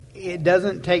it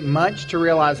doesn't take much to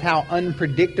realize how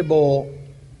unpredictable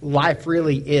life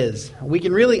really is. We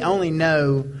can really only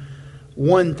know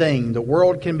one thing. The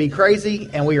world can be crazy,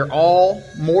 and we are all,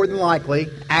 more than likely,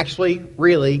 actually,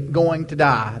 really going to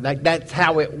die. That's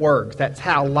how it works. That's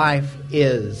how life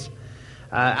is.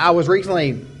 I was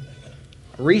recently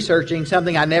researching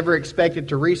something I never expected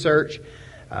to research.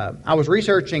 I was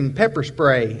researching pepper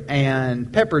spray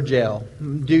and pepper gel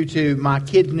due to my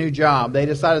kids' new job. They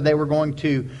decided they were going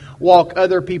to walk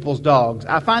other people's dogs.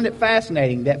 I find it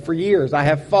fascinating that for years I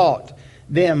have fought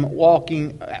them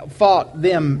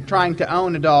trying to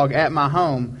own a dog at my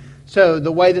home. So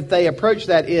the way that they approach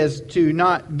that is to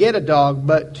not get a dog,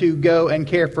 but to go and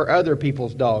care for other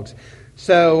people's dogs.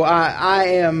 So I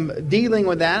am dealing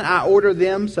with that. I ordered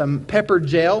them some pepper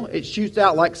gel. It shoots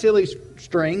out like silly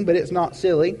string, but it's not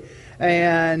silly.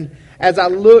 And as I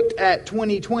looked at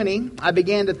 2020, I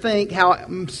began to think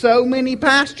how so many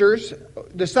pastors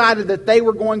decided that they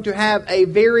were going to have a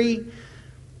very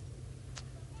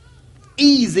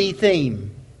easy theme.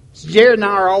 Jared and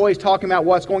I are always talking about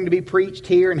what's going to be preached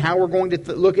here and how we're going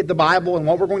to look at the Bible and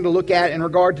what we're going to look at in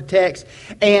regard to text.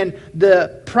 And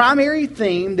the primary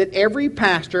theme that every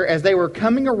pastor, as they were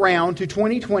coming around to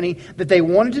 2020, that they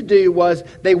wanted to do was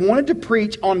they wanted to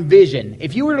preach on vision.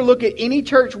 If you were to look at any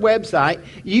church website,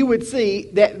 you would see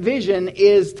that vision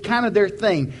is kind of their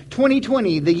thing.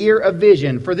 2020, the year of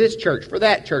vision for this church, for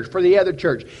that church, for the other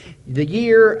church. The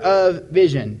year of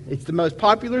vision. It's the most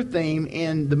popular theme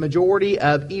in the majority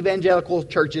of evangelical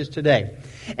churches today.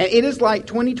 And it is like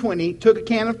 2020 took a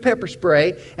can of pepper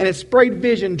spray and has sprayed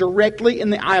vision directly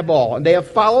in the eyeball. And they have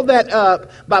followed that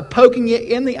up by poking it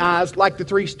in the eyes like the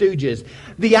Three Stooges.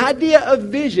 The idea of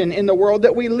vision in the world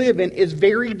that we live in is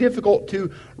very difficult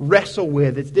to wrestle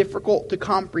with. It's difficult to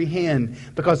comprehend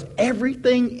because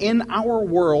everything in our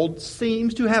world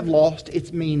seems to have lost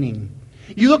its meaning.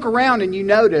 You look around and you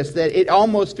notice that it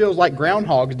almost feels like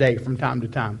Groundhog's Day from time to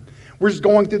time. We're just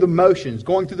going through the motions,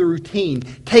 going through the routine,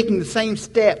 taking the same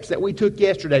steps that we took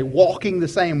yesterday, walking the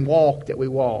same walk that we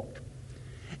walked.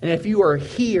 And if you are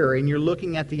here and you're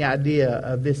looking at the idea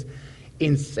of this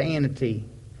insanity,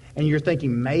 and you're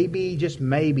thinking maybe, just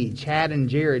maybe, Chad and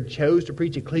Jared chose to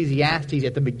preach Ecclesiastes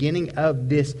at the beginning of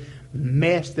this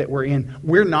mess that we're in,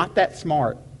 we're not that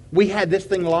smart. We had this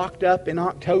thing locked up in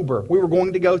October. We were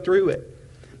going to go through it.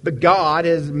 But God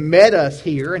has met us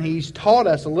here, and He's taught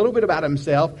us a little bit about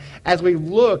Himself as we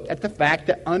looked at the fact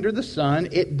that under the sun,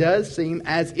 it does seem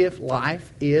as if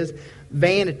life is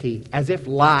vanity, as if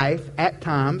life at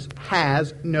times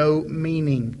has no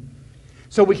meaning.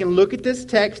 So we can look at this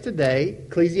text today,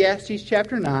 Ecclesiastes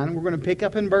chapter 9. We're going to pick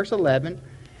up in verse 11.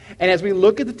 And as we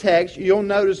look at the text, you'll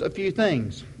notice a few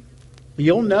things.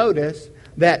 You'll notice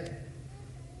that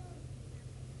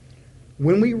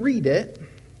when we read it,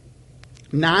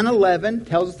 9:11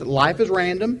 tells us that life is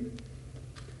random.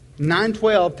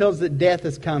 9:12 tells us that death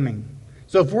is coming.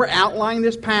 So if we're outlining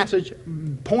this passage,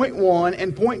 point 1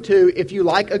 and point 2, if you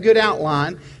like a good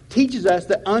outline, teaches us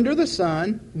that under the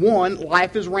sun, 1,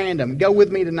 life is random. Go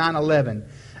with me to 9:11.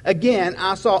 Again,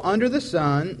 I saw under the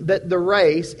sun that the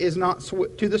race is not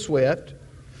to the swift,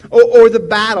 or the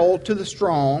battle to the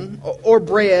strong, or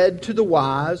bread to the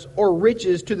wise, or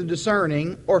riches to the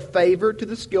discerning, or favor to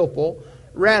the skillful.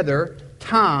 Rather,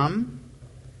 time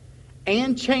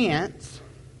and chance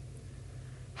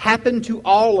happen to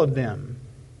all of them.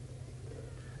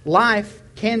 Life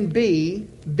can be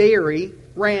very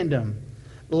random.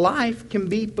 Life can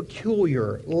be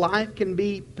peculiar. Life can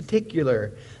be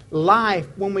particular. Life,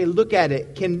 when we look at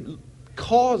it, can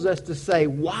cause us to say,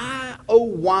 why, oh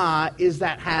why is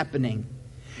that happening?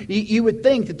 You would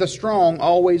think that the strong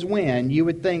always win. You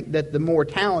would think that the more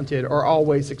talented are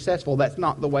always successful. That's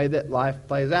not the way that life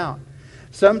plays out.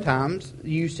 Sometimes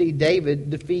you see David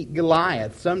defeat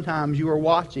Goliath. Sometimes you are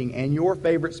watching and your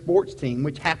favorite sports team,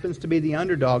 which happens to be the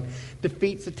underdog,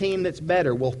 defeats a team that's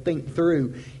better. We'll think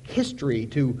through history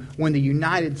to when the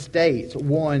United States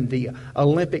won the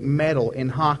Olympic medal in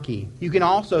hockey. You can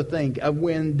also think of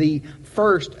when the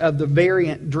first of the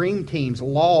variant dream teams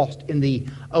lost in the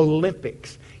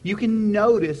Olympics. You can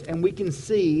notice and we can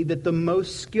see that the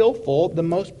most skillful, the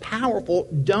most powerful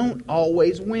don't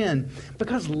always win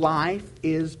because life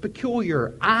is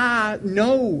peculiar. I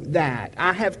know that.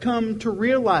 I have come to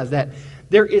realize that.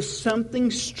 There is something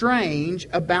strange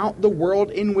about the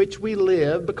world in which we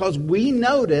live because we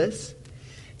notice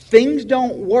things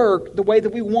don't work the way that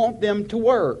we want them to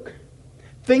work.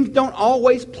 Things don't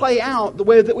always play out the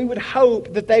way that we would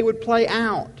hope that they would play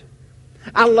out.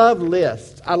 I love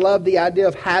lists. I love the idea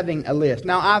of having a list.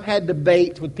 Now, I've had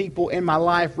debates with people in my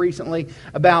life recently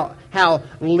about how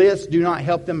lists do not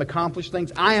help them accomplish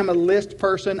things. I am a list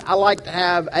person. I like to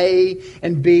have A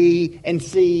and B and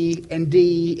C and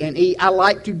D and E. I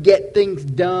like to get things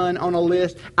done on a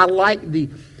list. I like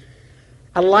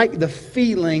the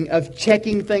feeling of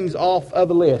checking things off of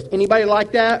a list. Anybody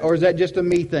like that, or is that just a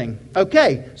me thing?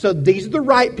 Okay, so these are the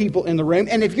right people in the room.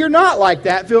 And if you're not like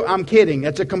that, I'm kidding.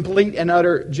 That's a complete and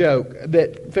utter joke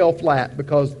that fell flat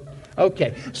because,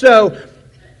 okay. So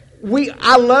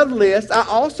I love lists. I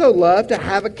also love to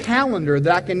have a calendar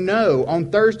that I can know.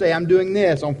 On Thursday, I'm doing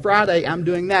this. On Friday, I'm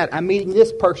doing that. I'm meeting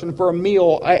this person for a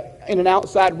meal in an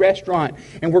outside restaurant,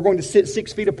 and we're going to sit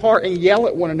 6 feet apart and yell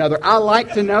at one another. I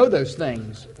like to know those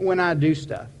things when I do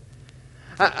stuff.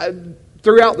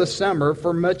 Throughout the summer,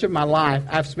 for much of my life,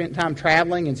 I've spent time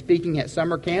traveling and speaking at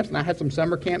summer camps, and I had some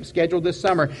summer camps scheduled this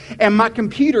summer. And my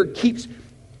computer keeps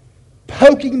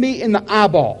poking me in the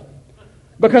eyeball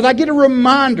because I get a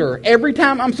reminder every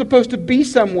time I'm supposed to be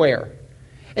somewhere.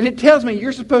 And it tells me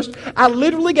I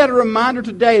literally got a reminder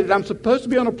today that I'm supposed to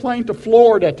be on a plane to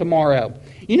Florida tomorrow.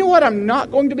 You know what I'm not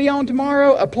going to be on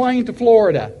tomorrow? A plane to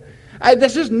Florida.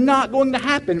 This is not going to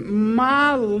happen.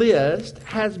 My list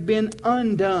has been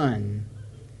undone.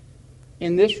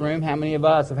 In this room, how many of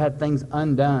us have had things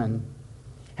undone?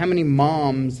 How many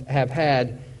moms have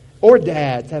had, or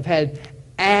dads have had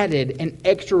added an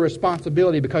extra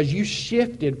responsibility because you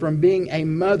shifted from being a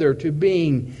mother to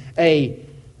being a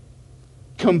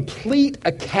complete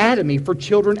academy for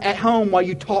children at home while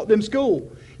you taught them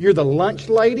school? You're the lunch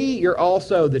lady. You're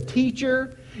also the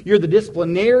teacher. You're the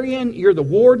disciplinarian. You're the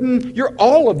warden. You're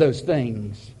all of those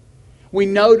things. We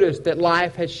notice that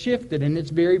life has shifted and it's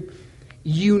very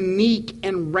unique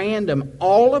and random.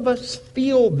 All of us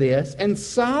feel this, and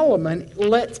Solomon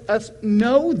lets us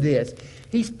know this.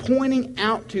 He's pointing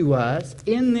out to us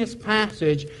in this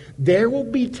passage, there will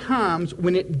be times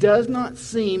when it does not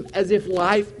seem as if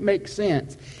life makes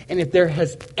sense. And if there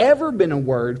has ever been a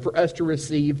word for us to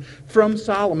receive from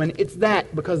Solomon, it's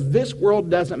that, because this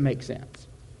world doesn't make sense.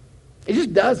 It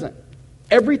just doesn't.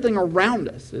 Everything around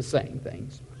us is saying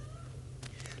things.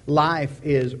 Life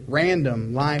is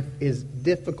random. Life is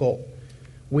difficult.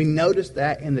 We notice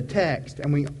that in the text,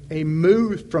 and he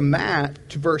moves from that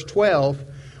to verse 12,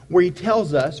 where he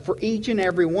tells us, for each and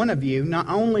every one of you, not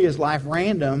only is life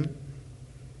random,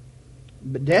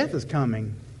 but death is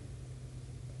coming.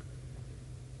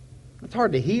 It's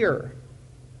hard to hear.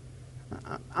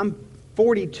 I'm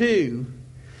 42.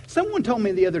 Someone told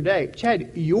me the other day,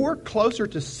 Chad, you're closer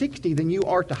to 60 than you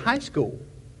are to high school.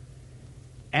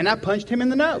 And I punched him in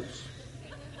the nose.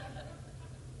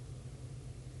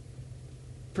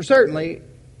 For certainly,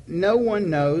 no one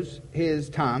knows his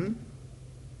time.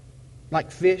 Like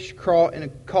fish caught in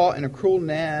a cruel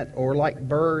net, or like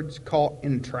birds caught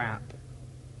in a trap.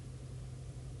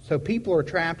 So people are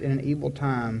trapped in an evil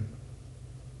time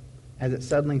as it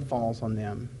suddenly falls on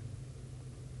them.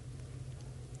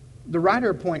 The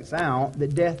writer points out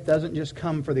that death doesn't just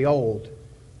come for the old.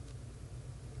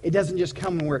 It doesn't just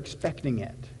come when we're expecting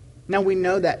it. Now we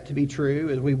know that to be true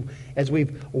as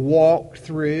we've walked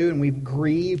through and we've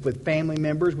grieved with family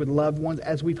members, with loved ones,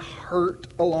 as we've hurt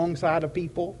alongside of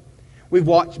people. We've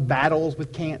watched battles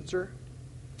with cancer.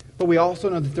 But we also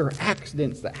know that there are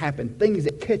accidents that happen, things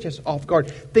that catch us off guard,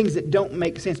 things that don't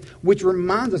make sense, which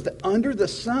reminds us that under the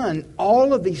sun,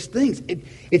 all of these things,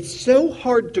 it's so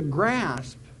hard to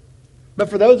grasp. But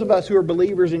for those of us who are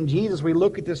believers in Jesus, we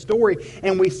look at this story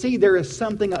and we see there is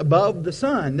something above the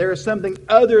sun. There is something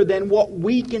other than what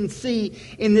we can see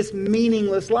in this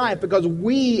meaningless life. Because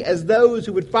we, as those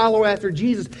who would follow after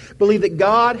Jesus, believe that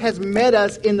God has met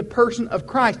us in the person of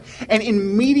Christ. And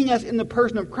in meeting us in the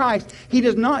person of Christ, He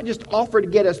does not just offer to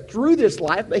get us through this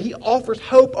life, but He offers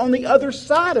hope on the other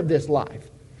side of this life.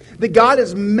 That God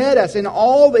has met us in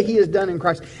all that He has done in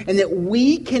Christ, and that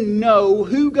we can know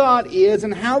who God is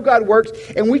and how God works,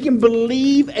 and we can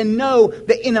believe and know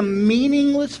that in a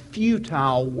meaningless,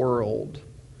 futile world,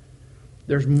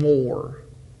 there's more.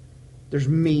 There's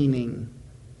meaning.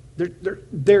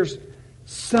 There's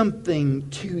something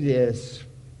to this.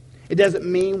 It doesn't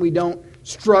mean we don't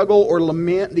struggle or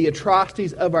lament the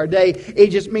atrocities of our day.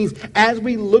 It just means as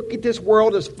we look at this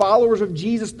world as followers of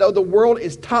Jesus, though the world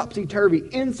is topsy-turvy,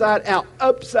 inside out,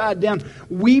 upside down,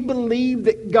 we believe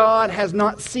that God has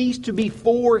not ceased to be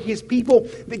for His people,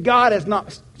 that God has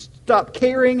not stopped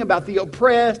caring about the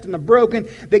oppressed and the broken,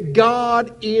 that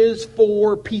God is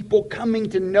for people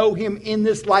coming to know Him in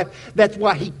this life. That's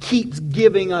why He keeps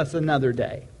giving us another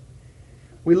day.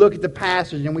 We look at the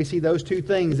passage and we see those two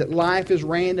things, that life is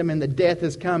random and that death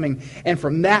is coming. And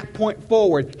from that point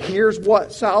forward, here's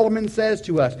what Solomon says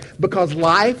to us. Because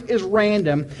life is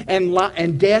random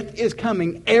and death is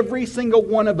coming, every single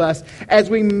one of us,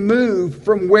 as we move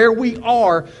from where we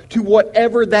are to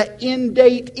whatever that end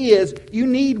date is, you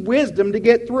need wisdom to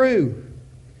get through.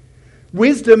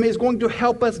 Wisdom is going to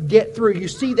help us get through. You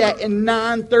see that in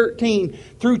 9:13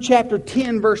 through chapter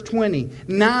 10, verse 20.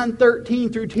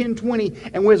 9:13 through 10:20.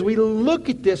 And as we look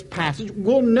at this passage,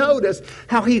 we'll notice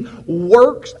how he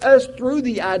works us through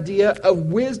the idea of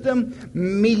wisdom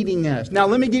meeting us. Now,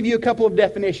 let me give you a couple of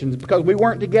definitions, because we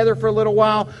weren't together for a little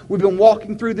while. We've been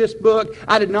walking through this book.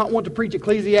 I did not want to preach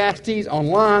Ecclesiastes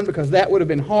online, because that would have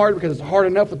been hard, because it's hard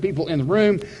enough with people in the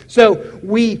room. So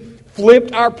we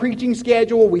flipped our preaching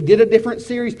schedule. We did a different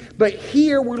series. But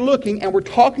here we're looking and we're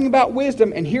talking about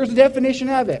wisdom, and here's the definition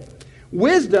of it.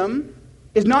 Wisdom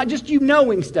is not just you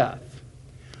knowing stuff.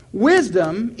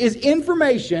 Wisdom is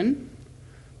information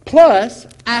plus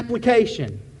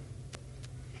application.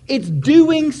 It's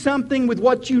doing something with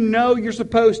what you know you're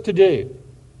supposed to do.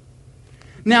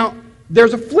 Now,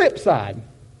 there's a flip side.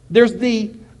 There's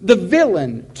the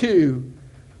villain to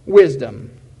wisdom.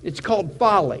 It's called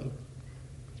folly.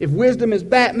 If wisdom is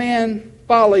Batman,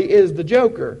 folly is the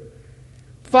Joker.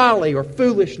 Folly or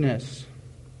foolishness,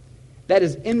 that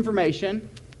is information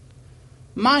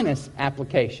minus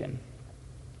application.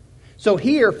 So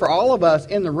here, for all of us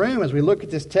in the room, as we look at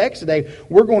this text today,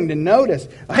 we're going to notice,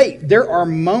 hey, there are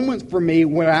moments for me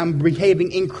when I'm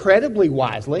behaving incredibly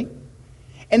wisely.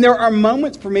 And there are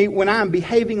moments for me when I'm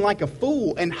behaving like a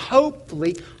fool. And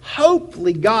hopefully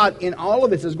God in all of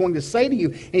this is going to say to you,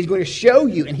 and He's going to show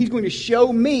you, and He's going to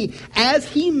show me as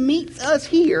He meets us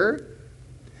here,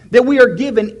 that we are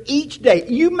given each day.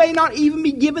 You may not even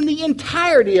be given the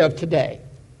entirety of today.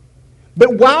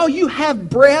 But while you have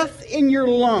breath in your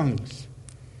lungs,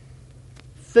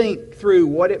 think through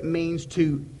what it means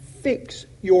to fix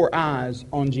your eyes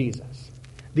on Jesus,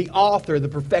 the author, the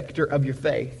perfecter of your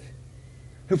faith,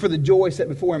 who for the joy set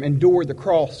before Him endured the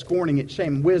cross, scorning its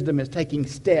shame. Wisdom is taking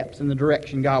steps in the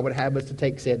direction God would have us to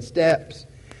take said steps.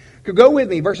 Could go with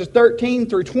me, verses 13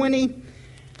 through 20,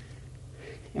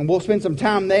 and we'll spend some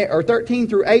time there, or 13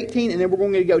 through 18, and then we're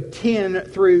going to go 10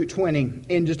 through 20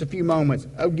 in just a few moments.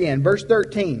 Again, verse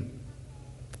 13.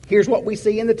 Here's what we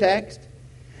see in the text,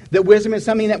 that wisdom is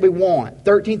something that we want.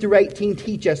 13 through 18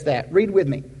 teach us that. Read with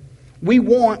me. We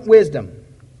want wisdom.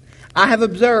 I have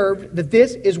observed that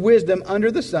this is wisdom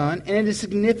under the sun, and it is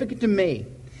significant to me.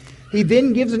 He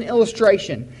then gives an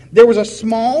illustration. There was a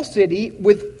small city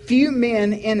with few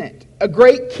men in it. A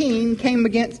great king came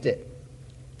against it,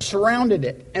 surrounded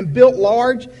it, and built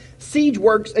large siege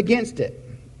works against it.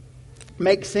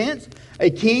 Makes sense? A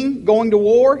king going to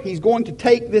war, he's going to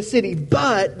take this city.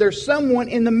 But there's someone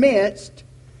in the midst.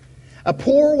 A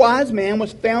poor wise man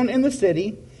was found in the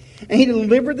city, and he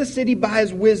delivered the city by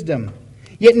his wisdom.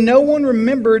 Yet no one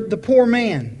remembered the poor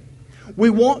man. We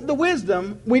want the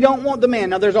wisdom, we don't want the man.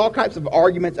 Now there's all types of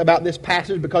arguments about this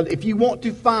passage, because if you want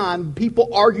to find people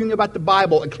arguing about the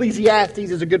Bible, Ecclesiastes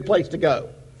is a good place to go.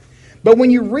 But when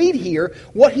you read here,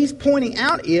 what he's pointing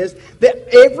out is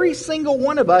that every single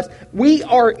one of us, we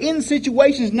are in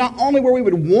situations not only where we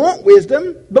would want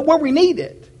wisdom, but where we need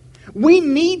it. We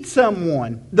need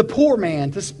someone, the poor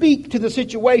man, to speak to the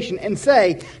situation and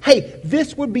say, hey,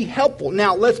 this would be helpful.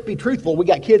 Now, let's be truthful. We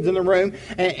got kids in the room,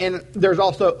 and there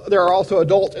are also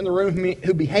adults in the room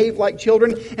who behave like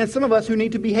children, and some of us who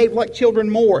need to behave like children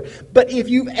more. But if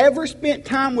you've ever spent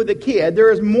time with a kid, there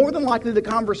is more than likely the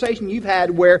conversation you've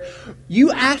had where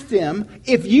you ask them,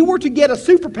 if you were to get a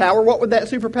superpower, what would that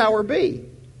superpower be?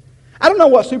 I don't know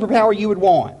what superpower you would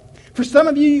want. For some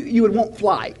of you, you would want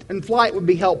flight, and flight would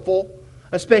be helpful,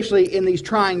 especially in these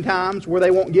trying times where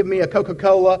they won't give me a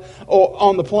Coca-Cola or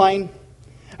on the plane.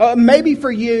 Maybe for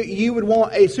you, you would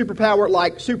want a superpower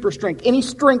like super strength. Any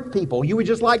strength people, you would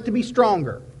just like to be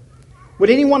stronger. Would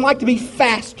anyone like to be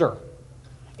faster?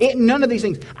 None of these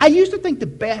things. I used to think the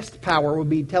best power would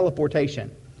be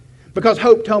teleportation, because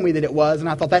Hope told me that it was, and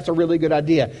I thought that's a really good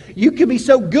idea. You could be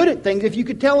so good at things if you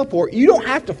could teleport. You don't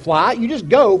have to fly. You just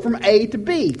go from A to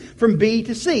B, from B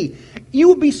to C. You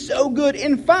would be so good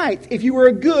in fights if you were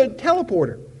a good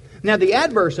teleporter. Now, the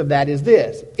adverse of that is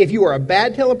this. If you are a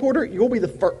bad teleporter, you'll be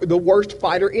the worst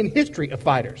fighter in history of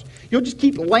fighters. You'll just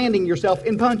keep landing yourself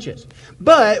in punches.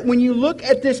 But when you look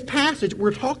at this passage,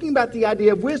 we're talking about the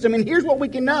idea of wisdom, and here's what we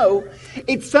can know.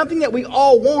 It's something that we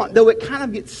all want, though it kind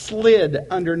of gets slid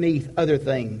underneath other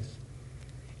things.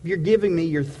 If you're giving me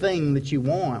your thing that you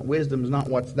want, wisdom's not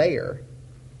what's there.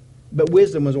 But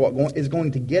wisdom is what is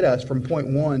going to get us from point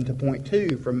 1 to point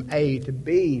 2, from A to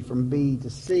B, from B to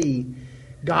C.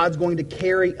 God's going to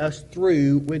carry us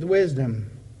through with wisdom,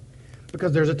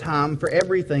 because there's a time for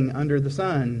everything under the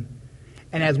sun.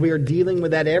 And as we are dealing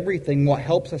with that everything, what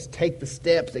helps us take the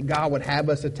steps that God would have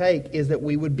us to take is that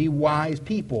we would be wise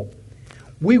people.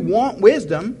 We want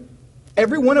wisdom.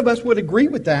 Every one of us would agree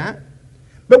with that.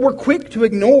 But we're quick to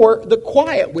ignore the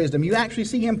quiet wisdom. You actually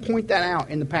see him point that out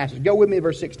in the passage. Go with me to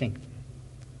verse 16.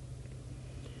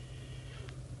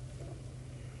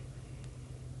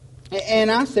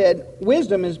 And I said,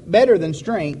 wisdom is better than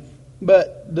strength,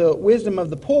 but the wisdom of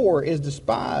the poor is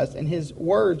despised, and his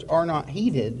words are not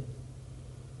heeded.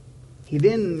 He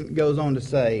then goes on to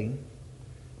say,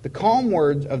 the calm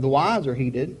words of the wise are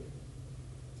heeded,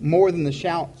 more than the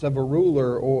shouts of a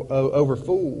ruler or over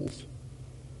fools.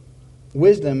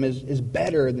 Wisdom is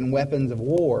better than weapons of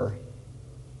war,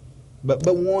 but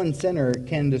one sinner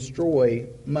can destroy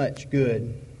much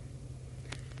good.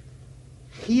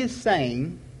 He is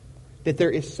saying that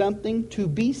there is something to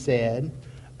be said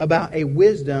about a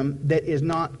wisdom that is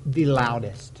not the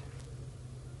loudest.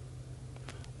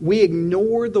 We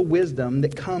ignore the wisdom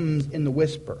that comes in the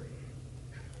whisper.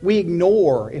 We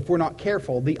ignore, if we're not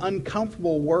careful, the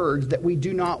uncomfortable words that we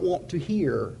do not want to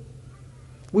hear.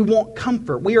 We want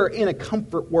comfort. We are in a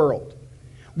comfort world.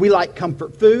 We like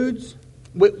comfort foods.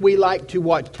 We like to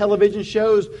watch television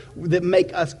shows that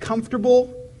make us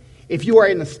comfortable. If you are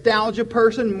a nostalgia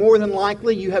person, more than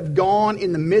likely you have gone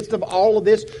in the midst of all of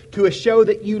this to a show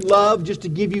that you love just to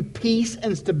give you peace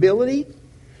and stability,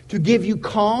 to give you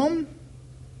calm.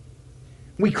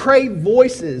 We crave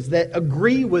voices that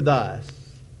agree with us,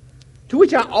 to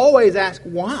which I always ask,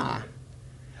 why?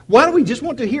 Why do we just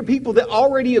want to hear people that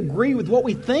already agree with what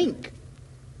we think?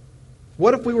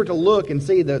 What if we were to look and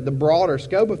see the broader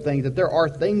scope of things, that there are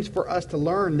things for us to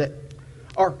learn that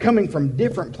are coming from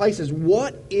different places?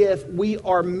 What if we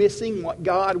are missing what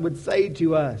God would say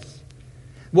to us?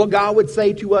 What God would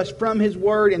say to us from His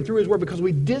Word and through His Word, because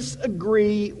we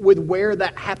disagree with where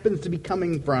that happens to be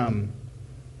coming from.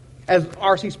 As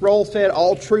R.C. Sproul said,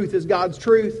 all truth is God's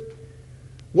truth.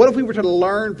 What if we were to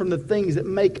learn from the things that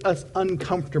make us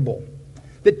uncomfortable,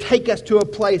 that take us to a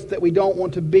place that we don't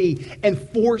want to be, and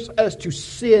force us to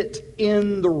sit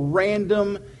in the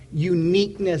random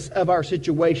uniqueness of our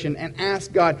situation and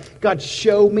ask God, God,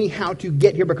 show me how to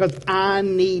get here, because I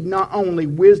need not only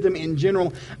wisdom in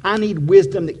general, I need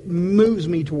wisdom that moves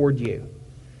me toward you.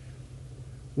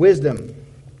 Wisdom.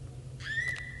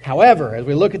 However, as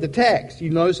we look at the text, you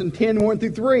notice in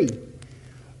 10:1-3,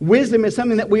 wisdom is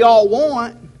something that we all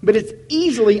want, but it's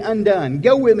easily undone.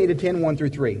 Go with me to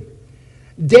 10:1-3.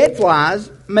 Dead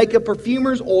flies make a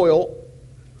perfumer's oil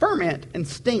ferment and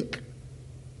stink.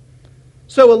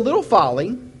 So a little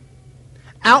folly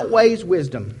outweighs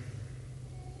wisdom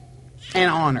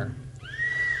and honor.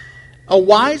 A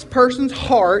wise person's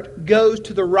heart goes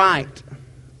to the right,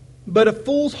 but a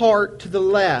fool's heart to the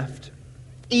left.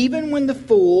 Even when the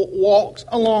fool walks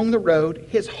along the road,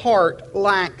 his heart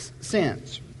lacks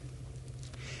sense.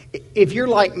 If you're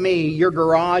like me, your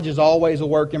garage is always a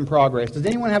work in progress. Does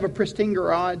anyone have a pristine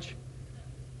garage?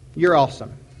 You're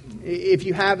awesome. If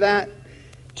you have that,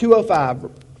 205,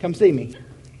 come see me.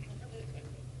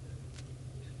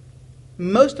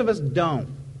 Most of us don't.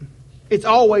 It's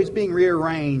always being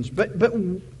rearranged. But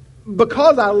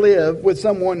because I live with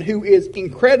someone who is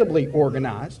incredibly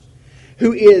organized,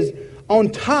 who is on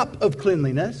top of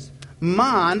cleanliness,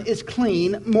 mine is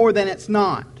clean more than it's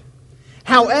not.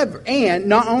 However, and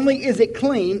not only is it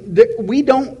clean, we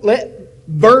don't let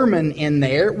vermin in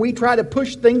there. We try to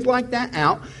push things like that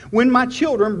out. When my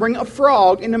children bring a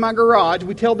frog into my garage,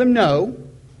 we tell them no.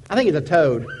 I think it's a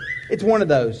toad. It's one of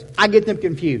those. I get them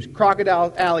confused.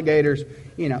 Crocodiles, alligators,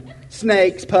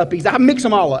 snakes, puppies. I mix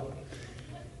them all up.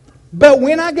 But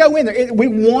when I go in there, we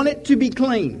want it to be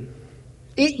clean.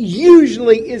 It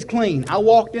usually is clean. I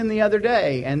walked in the other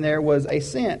day and there was a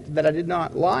scent that I did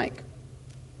not like.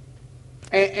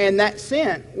 And that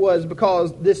scent was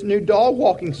because this new dog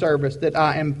walking service that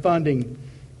I am funding,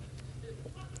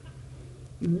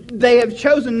 they have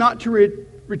chosen not to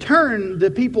return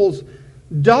the people's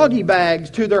doggy bags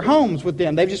to their homes with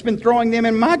them. They've just been throwing them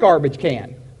in my garbage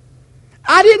can.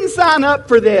 I didn't sign up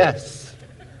for this.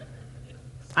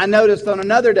 I noticed on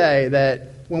another day that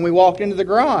when we walked into the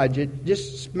garage, it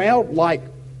just smelled like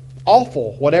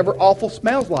awful, whatever awful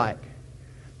smells like.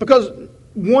 Because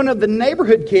one of the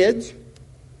neighborhood kids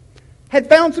had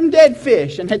found some dead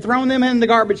fish and had thrown them in the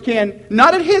garbage can,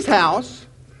 not at his house,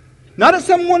 not at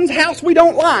someone's house we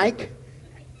don't like,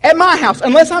 at my house,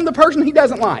 unless I'm the person he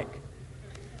doesn't like.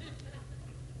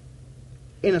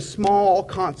 In a small,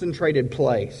 concentrated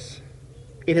place.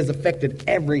 it has affected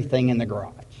everything in the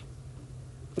garage.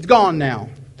 It's gone now,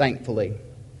 thankfully.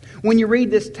 When you read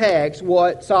this text,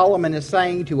 what Solomon is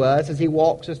saying to us as he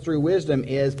walks us through wisdom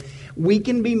is we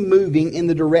can be moving in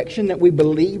the direction that we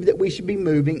believe that we should be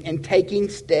moving and taking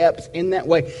steps in that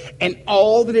way. And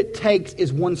all that it takes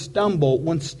is one stumble,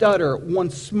 one stutter, one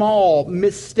small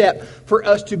misstep for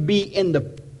us to be in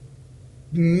the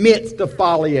midst of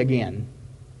folly again.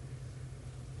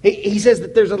 He says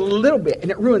that there's a little bit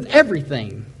and it ruins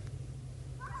everything.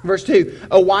 Verse 2,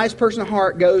 a wise person's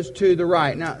heart goes to the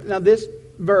right. Now this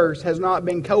verse has not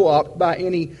been co-opted by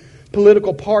any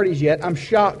political parties yet. I'm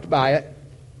shocked by it.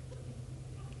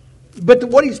 But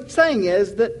what he's saying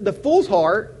is that the fool's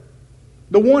heart,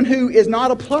 the one who is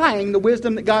not applying the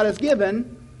wisdom that God has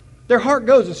given, their heart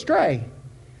goes astray.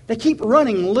 They keep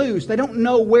running loose. They don't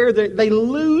know where they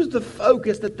lose the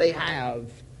focus that they have.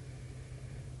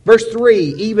 Verse 3,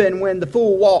 even when the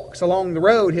fool walks along the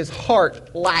road, his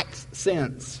heart lacks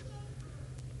sense.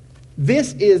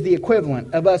 This is the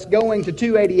equivalent of us going to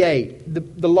 288,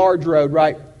 the large road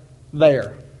right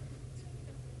there,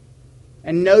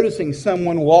 and noticing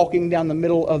someone walking down the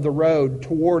middle of the road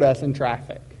toward us in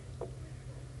traffic.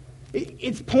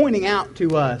 It's pointing out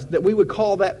to us that we would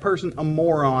call that person a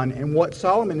moron. And what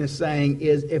Solomon is saying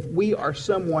is if we are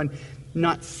someone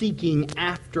not seeking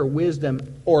after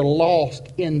wisdom or lost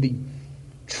in the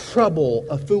trouble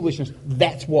of foolishness,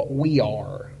 that's what we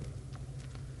are.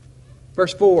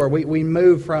 Verse 4, we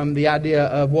move from the idea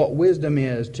of what wisdom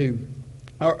is to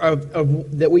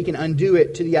that we can undo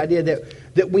it to the idea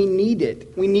that we need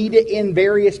it. We need it in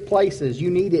various places. You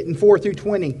need it in 4 through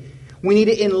 20. We need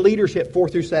it in leadership, 4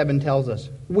 through 7 tells us.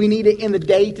 We need it in the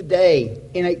day-to-day,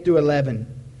 in 8 through 11.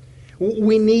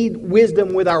 We need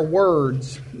wisdom with our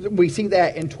words. We see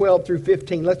that in 12 through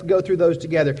 15. Let's go through those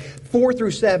together. 4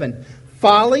 through 7.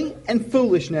 Folly and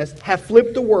foolishness have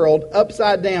flipped the world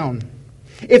upside down.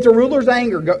 If the ruler's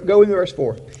anger, go in verse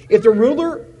 4. If the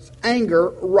ruler's anger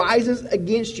rises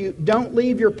against you, don't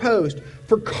leave your post.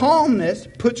 For calmness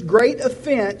puts great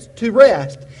offense to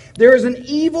rest. There is an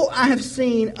evil I have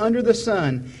seen under the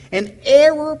sun, an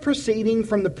error proceeding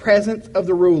from the presence of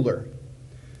the ruler.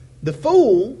 The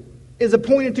fool is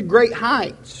appointed to great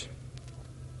heights,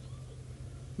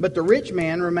 but the rich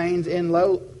remain in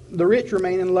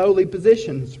lowly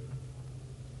positions.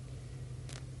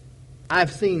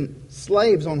 I've seen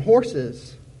slaves on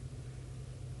horses,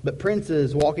 but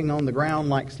princes walking on the ground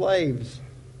like slaves.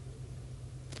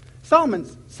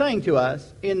 Solomon's saying to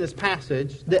us in this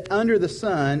passage that under the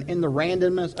sun, in the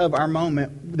randomness of our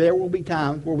moment, there will be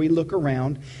times where we look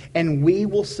around and we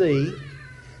will see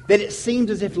that it seems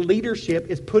as if leadership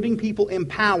is putting people in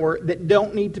power that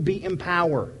don't need to be in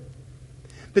power.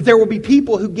 That there will be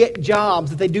people who get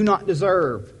jobs that they do not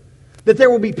deserve. That there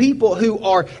will be people who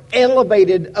are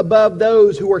elevated above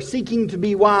those who are seeking to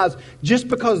be wise just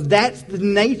because that's the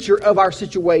nature of our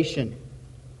situation.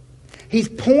 He's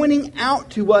pointing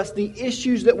out to us the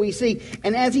issues that we see.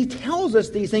 And as he tells us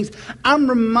these things, I'm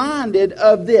reminded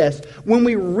of this. When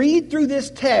we read through this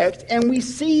text and we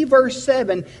see verse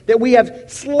 7, that we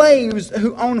have slaves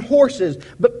who own horses,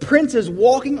 but princes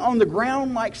walking on the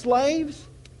ground like slaves,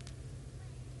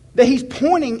 that he's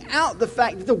pointing out the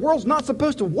fact that the world's not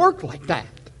supposed to work like that.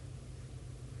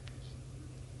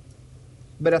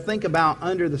 But I think about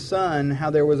under the sun,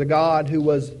 how there was a God who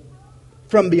was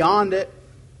from beyond it,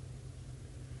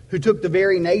 who took the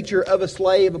very nature of a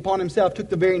slave upon himself, took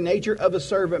the very nature of a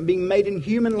servant, being made in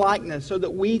human likeness so that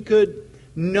we could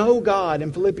know God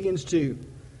in Philippians 2.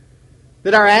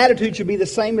 That our attitude should be the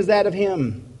same as that of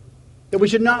him. That we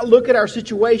should not look at our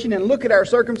situation and look at our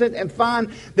circumstance and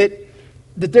find that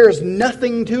there is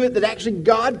nothing to it, that actually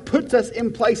God puts us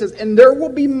in places. And there will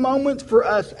be moments for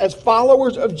us as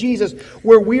followers of Jesus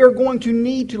where we are going to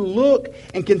need to look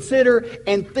and consider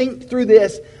and think through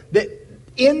this, that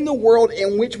in the world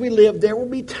in which we live, there will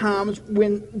be times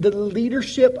when the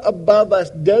leadership above us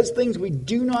does things we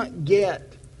do not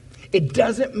get. It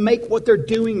doesn't make what they're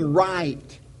doing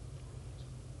right.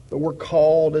 But we're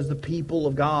called as the people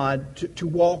of God to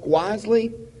walk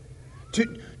wisely,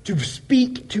 to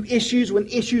speak to issues when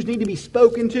issues need to be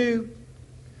spoken to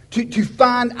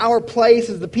find our place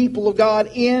as the people of God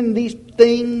in these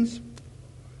things.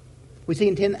 We see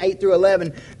in 10, 8 through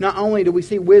 11, not only do we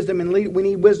see wisdom and we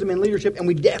need wisdom in leadership, and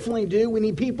we definitely do. We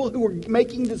need people who are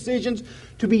making decisions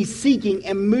to be seeking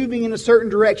and moving in a certain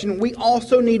direction. We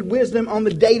also need wisdom on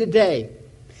the day-to-day,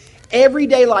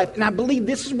 everyday life. And I believe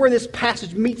this is where this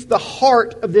passage meets the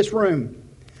heart of this room.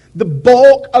 The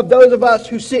bulk of those of us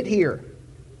who sit here.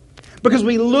 Because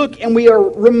we look and we are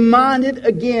reminded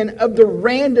again of the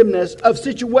randomness of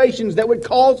situations that would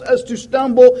cause us to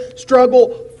stumble,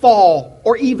 struggle, fall,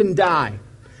 or even die.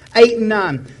 8 and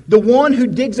 9. The one who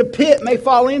digs a pit may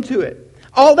fall into it.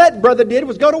 All that brother did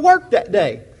was go to work that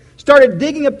day. Started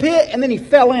digging a pit and then he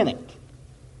fell in it.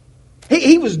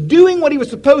 He was doing what he was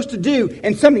supposed to do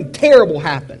and something terrible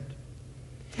happened.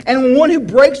 And one who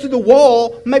breaks through the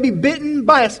wall may be bitten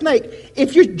by a snake.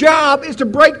 If your job is to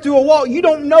break through a wall, you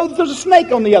don't know that there's a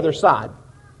snake on the other side.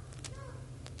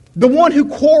 The one who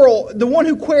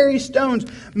quarries stones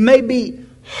may be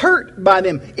hurt by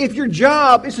them. If your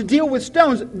job is to deal with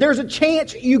stones, there's a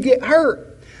chance you get hurt.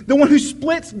 The one who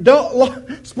splits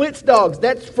dogs,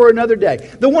 that's for another day.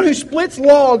 The one who splits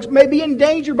logs may be in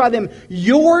danger by them.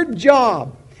 Your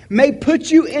job may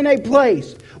put you in a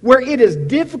place where it is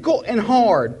difficult and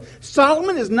hard.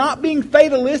 Solomon is not being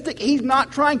fatalistic. He's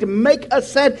not trying to make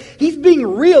us sad. He's being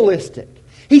realistic.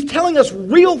 He's telling us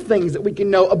real things that we can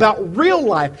know about real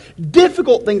life.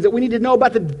 Difficult things that we need to know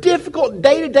about the difficult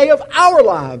day-to-day of our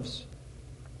lives.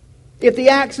 If the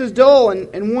axe is dull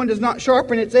and one does not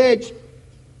sharpen its edge,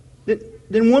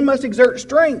 then one must exert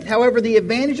strength. However, the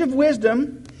advantage of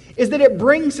wisdom is that it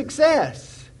brings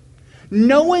success.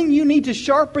 Knowing you need to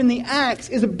sharpen the axe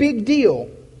is a big deal.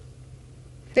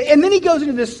 And then he goes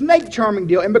into this snake charming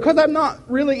deal. And because I'm not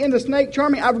really into snake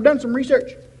charming, I've done some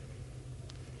research.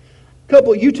 A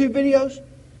couple of YouTube videos.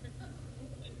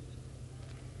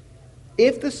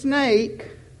 If the snake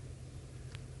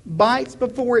bites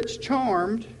before it's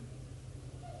charmed,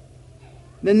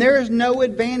 then there is no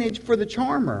advantage for the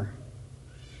charmer.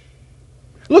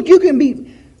 Look, you can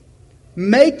be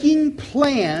making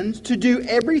plans to do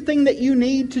everything that you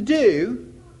need to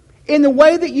do in the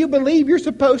way that you believe you're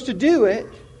supposed to do it.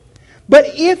 But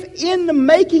if in the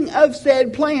making of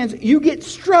said plans you get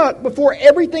struck before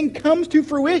everything comes to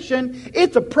fruition,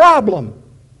 it's a problem.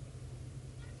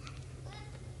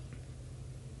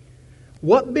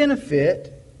 What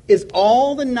benefit is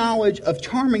all the knowledge of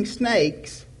charming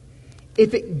snakes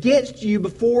if it gets to you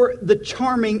before the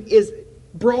charming is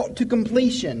brought to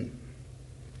completion?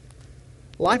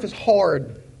 Life is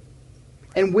hard.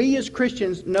 And we as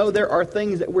Christians know there are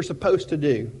things that we're supposed to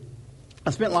do. I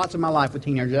spent lots of my life with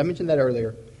teenagers. I mentioned that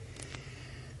earlier.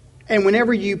 And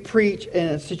whenever you preach in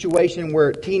a situation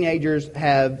where teenagers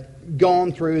have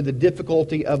gone through the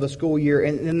difficulty of a school year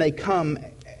and then they come,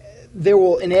 there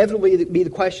will inevitably be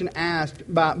the question asked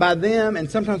by them and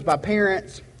sometimes by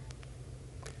parents.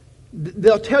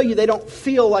 They'll tell you they don't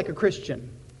feel like a Christian.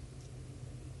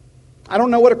 I don't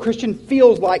know what a Christian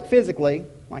feels like physically,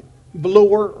 like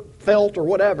velour, felt, or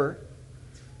whatever.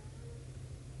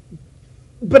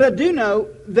 But I do know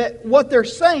that what they're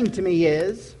saying to me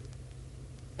is,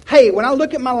 hey, when I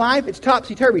look at my life, it's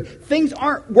topsy-turvy. Things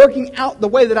aren't working out the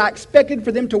way that I expected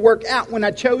for them to work out when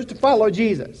I chose to follow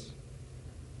Jesus.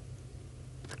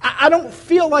 I don't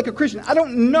feel like a Christian. I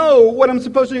don't know what I'm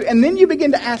supposed to do. And then you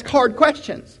begin to ask hard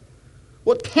questions.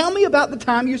 Well, tell me about the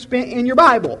time you spent in your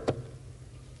Bible.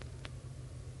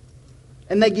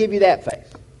 And they give you that face.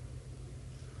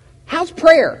 How's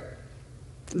prayer?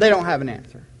 They don't have an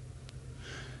answer.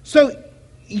 So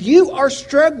you are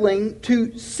struggling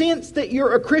to sense that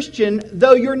you're a Christian,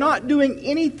 though you're not doing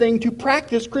anything to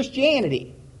practice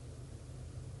Christianity.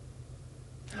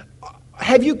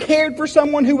 Have you cared for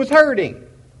someone who was hurting?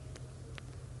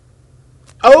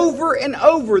 Over and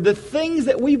over, the things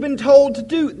that we've been told to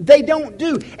do, they don't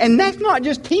do. And that's not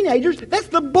just teenagers, that's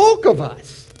the bulk of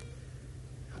us.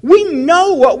 We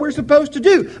know what we're supposed to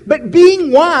do. But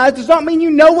being wise does not mean you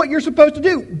know what you're supposed to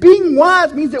do. Being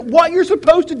wise means that what you're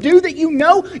supposed to do that you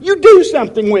know, you do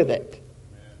something with it.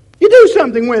 You do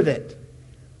something with it.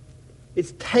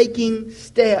 It's taking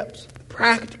steps,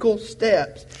 practical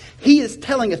steps. He is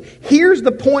telling us, here's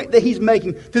the point that he's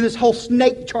making through this whole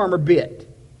snake charmer bit.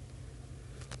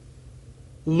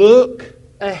 Look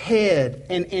ahead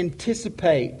and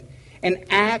anticipate and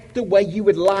act the way you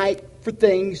would like for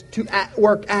things to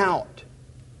work out.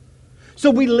 So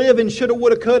we live in shoulda,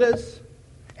 woulda, couldas,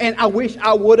 and I wish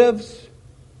I would have.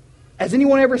 Has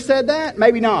anyone ever said that?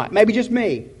 Maybe not. Maybe just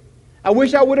me. I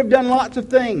wish I would have done lots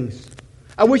of things.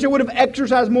 I wish I would have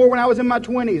exercised more when I was in my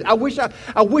 20s. I wish I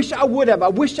would have. I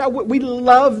wish I would. We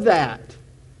love that.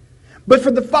 But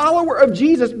for the follower of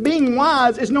Jesus, being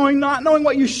wise is not knowing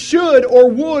what you should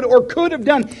or would or could have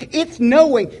done. It's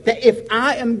knowing that if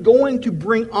I am going to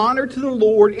bring honor to the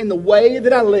Lord in the way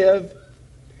that I live,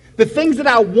 the things that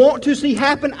I want to see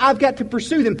happen, I've got to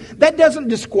pursue them. That doesn't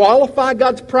disqualify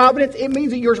God's providence. It means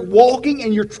that you're walking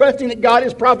and you're trusting that God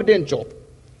is providential.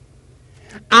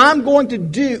 I'm going to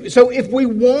do. So if we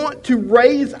want to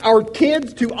raise our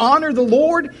kids to honor the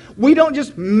Lord, we don't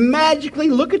just magically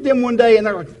look at them one day and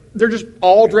they're just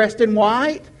all dressed in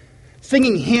white,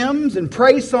 singing hymns and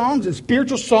praise songs and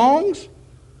spiritual songs.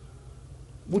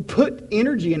 We put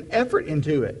energy and effort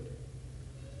into it.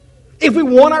 If we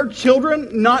want our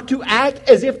children not to act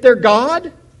as if they're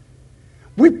God,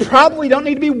 we probably don't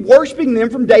need to be worshiping them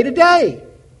from day to day.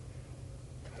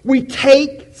 We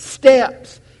take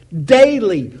steps,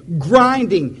 daily,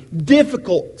 grinding,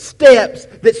 difficult steps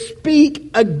that speak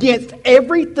against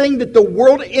everything that the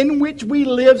world in which we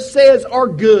live says are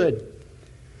good.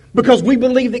 Because we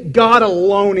believe that God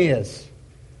alone is.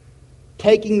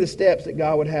 Taking the steps that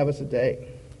God would have us to take.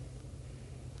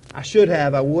 I should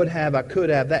have, I would have, I could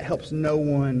have. That helps no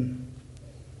one.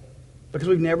 Because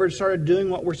we've never started doing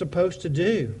what we're supposed to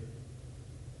do.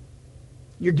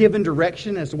 You're given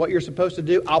direction as to what you're supposed to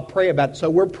do. I'll pray about it. So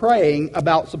we're praying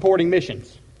about supporting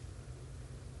missions.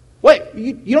 Wait,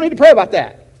 you don't need to pray about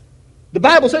that. The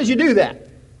Bible says you do that.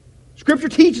 Scripture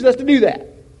teaches us to do that.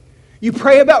 You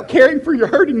pray about caring for your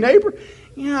hurting neighbor.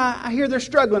 Yeah, I hear they're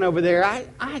struggling over there.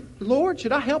 Lord,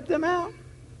 should I help them out?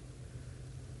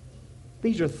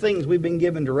 These are things we've been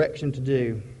given direction to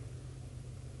do.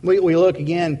 We look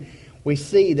again, we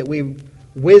see that we've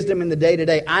wisdom in the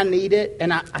day-to-day. I need it,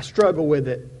 and I struggle with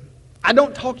it. I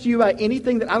don't talk to you about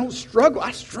anything that I don't struggle.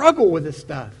 I struggle with this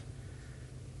stuff.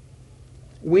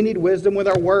 We need wisdom with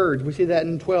our words. We see that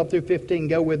in 12 through 15.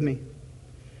 Go with me.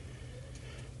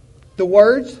 The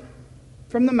words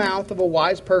from the mouth of a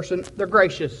wise person, they're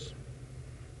gracious.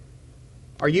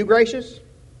 Are you gracious?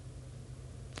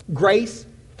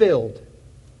 Grace-filled.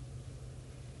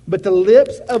 But the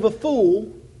lips of a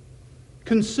fool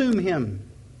consume him.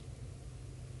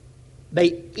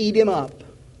 They eat him up.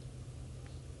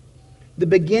 The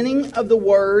beginning of the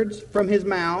words from his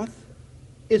mouth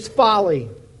is folly.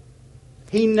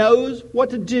 He knows what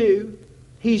to do.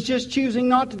 He's just choosing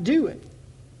not to do it.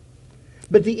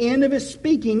 But the end of his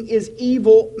speaking is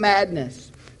evil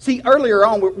madness. See, earlier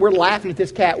on, we're laughing at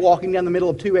this cat walking down the middle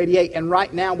of 288, and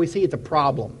right now we see it's a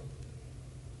problem.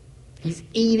 He's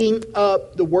eating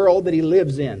up the world that he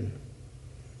lives in.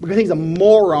 Because he's a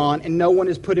moron and no one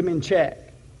has put him in check.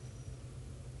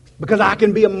 Because I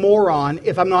can be a moron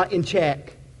if I'm not in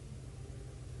check.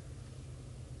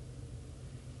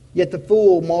 Yet the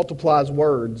fool multiplies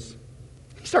words.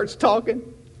 He starts talking.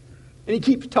 And he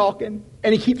keeps talking.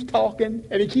 And he keeps talking.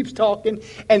 And he keeps talking.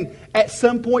 And at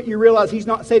some point you realize he's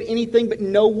not said anything, but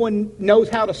no one knows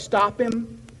how to stop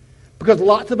him. Because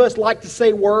lots of us like to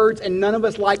say words and none of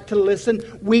us like to listen.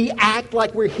 We act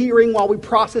like we're hearing while we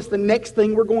process the next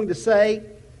thing we're going to say.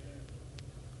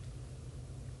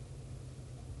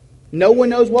 No one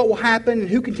knows what will happen, and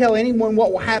who can tell anyone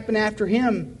what will happen after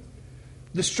him?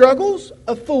 The struggles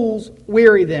of fools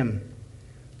weary them,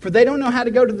 for they don't know how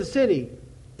to go to the city.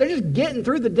 They're just getting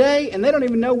through the day, and they don't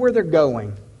even know where they're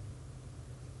going.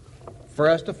 For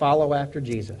us to follow after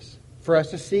Jesus, for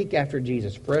us to seek after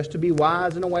Jesus, for us to be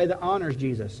wise in a way that honors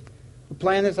Jesus. We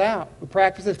plan this out. We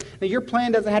practice this. Now, your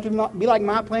plan doesn't have to be like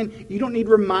my plan. You don't need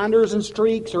reminders and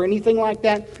streaks or anything like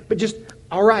that, but just,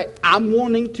 all right, I'm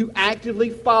wanting to actively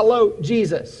follow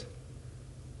Jesus.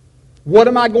 What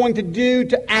am I going to do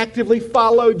to actively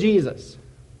follow Jesus?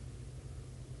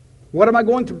 What am I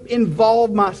going to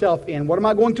involve myself in? What am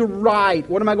I going to write?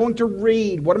 What am I going to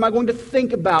read? What am I going to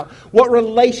think about? What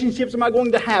relationships am I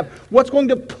going to have? What's going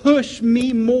to push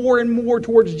me more and more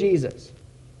towards Jesus?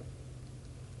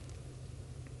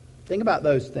 Think about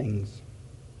those things.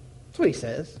 That's what he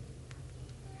says.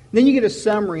 Then you get a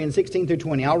summary in 16 through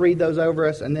 20. I'll read those over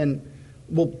us and then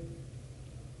we'll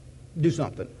do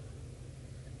something.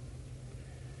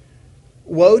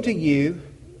 Woe to you,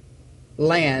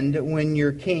 land, when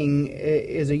your king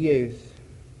is a youth.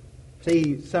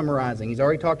 See, summarizing. He's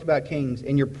already talked about kings.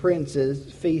 And your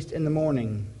princes feast in the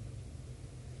morning.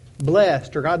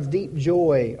 Blessed, or God's deep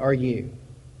joy, are you,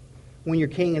 when your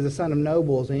king is a son of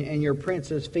nobles and your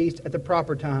princes feast at the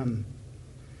proper time.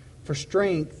 For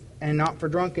strength and not for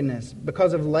drunkenness.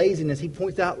 Because of laziness. He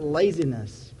points out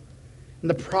laziness and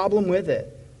the problem with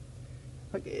it.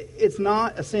 It's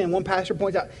not a sin. One pastor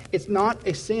points out, it's not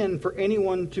a sin for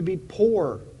anyone to be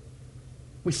poor.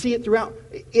 We see it throughout.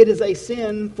 It is a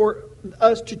sin for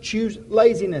us to choose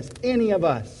laziness, any of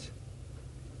us.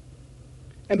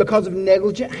 And because of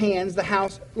negligent hands, the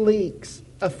house leaks.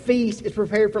 A feast is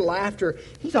prepared for laughter.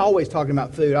 He's always talking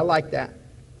about food. I like that.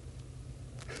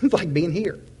 It's like being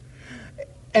here.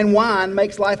 And wine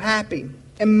makes life happy.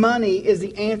 And money is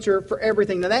the answer for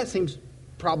everything. Now that seems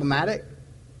problematic.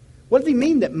 What does he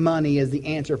mean that money is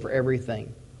the answer for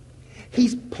everything?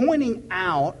 He's pointing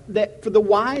out that for the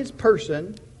wise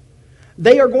person,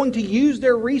 they are going to use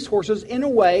their resources in a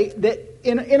way that,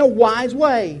 in a wise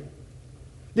way.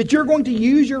 That you're going to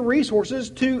use your resources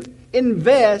to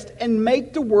invest and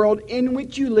make the world in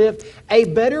which you live a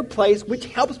better place, which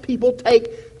helps people take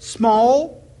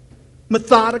small,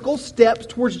 methodical steps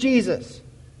towards Jesus.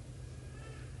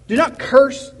 Do not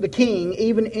curse the king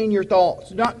even in your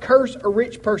thoughts. Do not curse a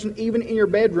rich person even in your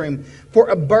bedroom. For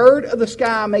a bird of the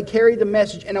sky may carry the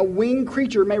message, and a winged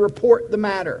creature may report the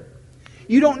matter.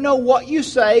 You don't know what you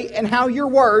say and how your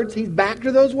words, he's back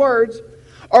to those words,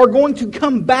 are going to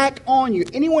come back on you.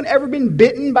 Anyone ever been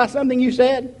bitten by something you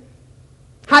said?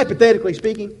 Hypothetically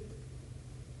speaking.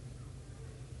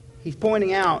 He's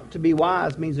pointing out to be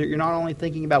wise means that you're not only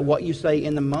thinking about what you say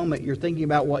in the moment, you're thinking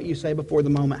about what you say before the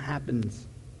moment happens.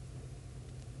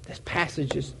 This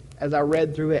passage, as I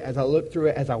read through it, as I looked through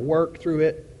it, as I worked through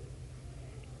it,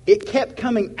 it kept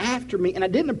coming after me, and I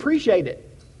didn't appreciate it.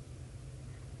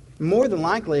 More than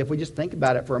likely, if we just think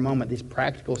about it for a moment, these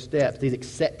practical steps, these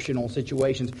exceptional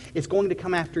situations, it's going to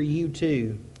come after you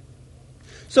too.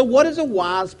 So what is a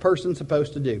wise person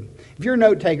supposed to do? If you're a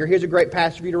note taker, here's a great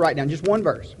passage for you to write down. Just one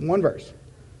verse. One verse.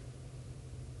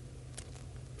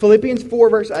 Philippians 4,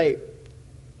 verse 8.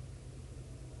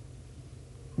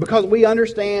 Because we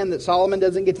understand that Solomon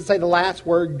doesn't get to say the last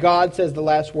word, God says the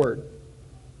last word.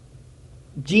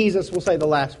 Jesus will say the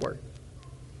last word.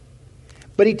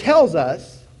 But he tells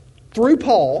us, through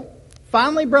Paul,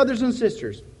 finally, brothers and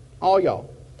sisters, all y'all,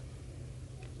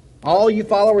 all you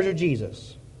followers of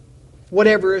Jesus,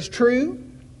 whatever is true,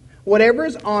 whatever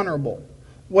is honorable,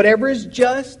 whatever is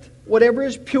just, whatever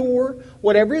is pure,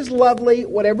 whatever is lovely,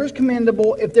 whatever is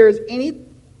commendable, if there is any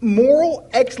moral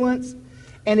excellence,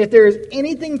 and if there is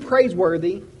anything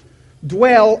praiseworthy,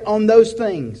 dwell on those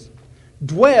things.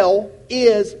 Dwell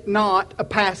is not a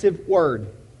passive word.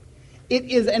 It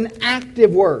is an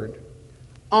active word.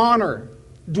 Honor,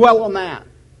 dwell on that.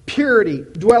 Purity,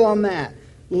 dwell on that.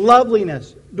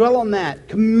 Loveliness, dwell on that.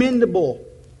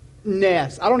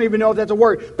 Commendableness, I don't even know if that's a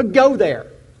word, but go there.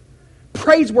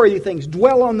 Praiseworthy things,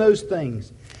 dwell on those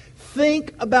things.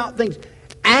 Think about things.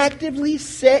 Actively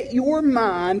set your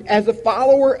mind as a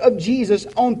follower of Jesus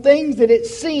on things that it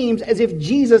seems as if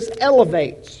Jesus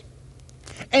elevates.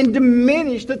 And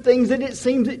diminish the things that it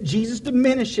seems that Jesus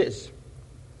diminishes.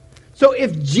 So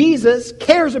if Jesus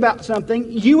cares about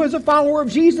something, you as a follower of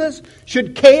Jesus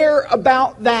should care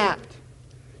about that.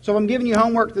 So if I'm giving you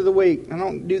homework through the week, I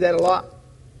don't do that a lot,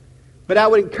 but I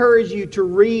would encourage you to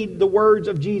read the words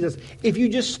of Jesus. If you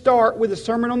just start with the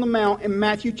Sermon on the Mount in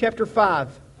Matthew chapter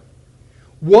 5,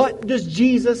 what does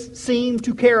Jesus seem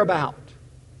to care about?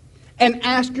 And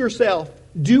ask yourself,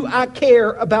 do I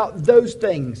care about those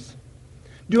things?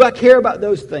 Do I care about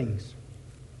those things?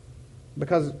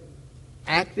 Because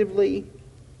actively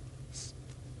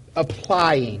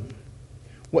applying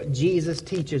what Jesus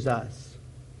teaches us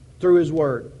through His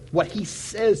Word, what He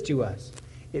says to us,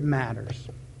 it matters.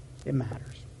 It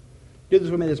matters. Do this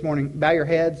with me this morning. Bow your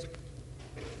heads.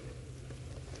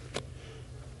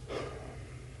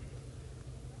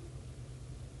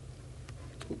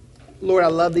 Lord, I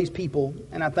love these people,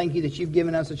 and I thank you that you've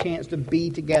given us a chance to be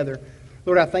together.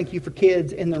 Lord, I thank you for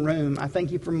kids in the room. I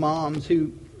thank you for moms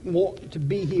who want to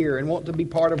be here and want to be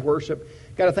part of worship.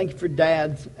 God, I thank you for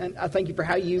dads, and I thank you for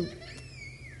how you...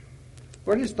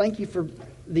 Lord, I just thank you for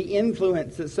the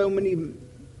influence that so many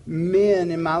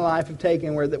men in my life have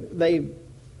taken where they've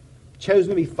chosen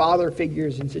to be father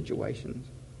figures in situations.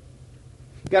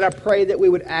 God, I pray that we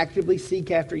would actively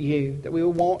seek after you, that we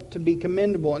would want to be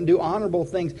commendable and do honorable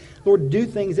things. Lord, do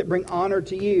things that bring honor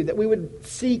to you, that we would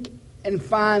seek and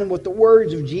find what the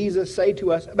words of Jesus say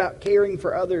to us about caring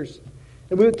for others,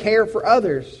 that we would care for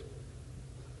others,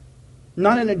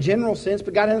 not in a general sense,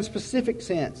 but God, in a specific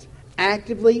sense,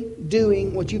 actively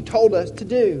doing what you've told us to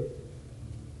do.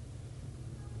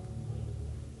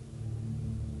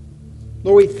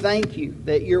 Lord, we thank you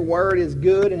that your word is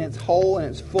good and it's whole and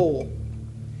it's full.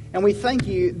 And we thank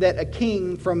you that a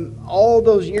king from all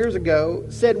those years ago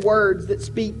said words that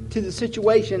speak to the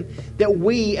situation that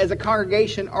we as a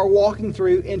congregation are walking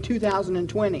through in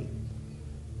 2020.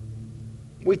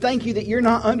 We thank you that you're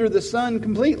not under the sun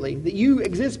completely, that you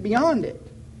exist beyond it.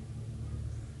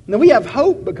 Now we have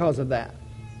hope because of that.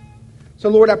 So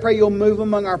Lord, I pray you'll move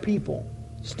among our people.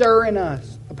 Stir in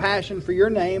us a passion for your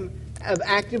name of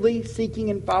actively seeking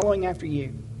and following after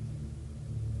you.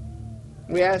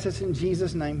 We ask this in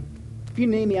Jesus' name. If you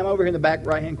need me, I'm over here in the back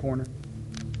right-hand corner.